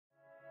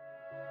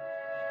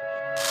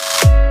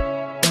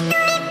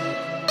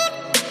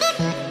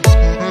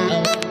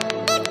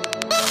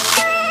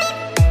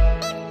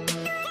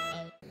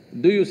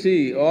Do you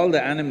see all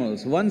the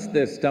animals, once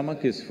their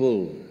stomach is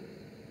full,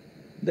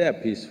 they are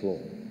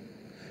peaceful.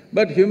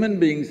 But human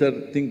beings are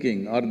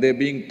thinking or they're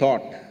being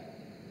taught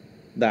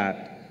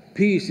that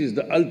peace is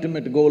the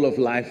ultimate goal of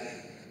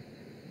life.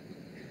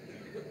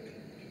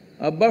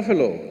 A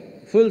buffalo,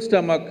 full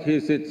stomach, he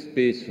sits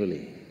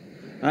peacefully.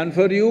 And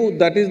for you,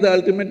 that is the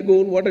ultimate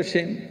goal, what a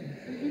shame.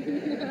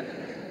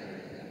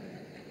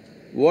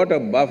 What a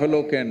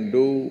buffalo can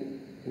do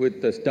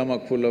with a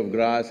stomach full of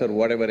grass or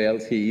whatever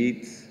else he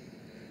eats,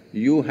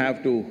 you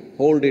have to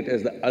hold it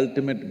as the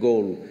ultimate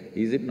goal.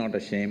 Is it not a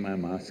shame,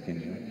 I'm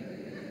asking you?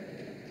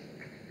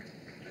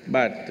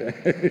 But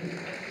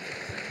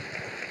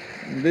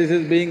this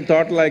is being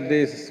taught like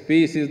this,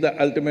 peace is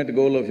the ultimate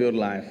goal of your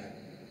life.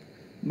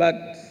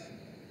 But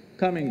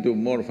coming to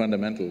more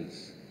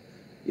fundamentals,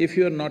 if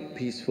you're not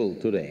peaceful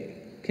today,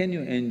 can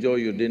you enjoy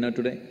your dinner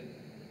today?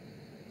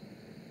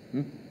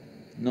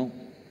 No.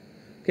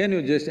 Can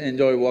you just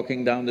enjoy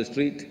walking down the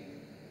street?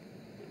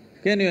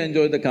 Can you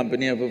enjoy the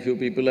company of a few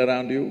people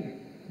around you?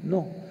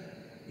 No.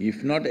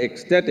 If not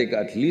ecstatic,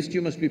 at least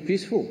you must be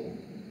peaceful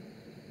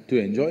to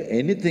enjoy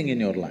anything in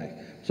your life.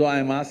 So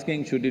I'm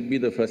asking, should it be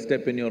the first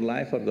step in your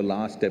life or the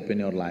last step in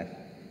your life?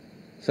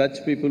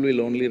 Such people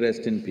will only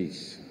rest in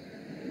peace.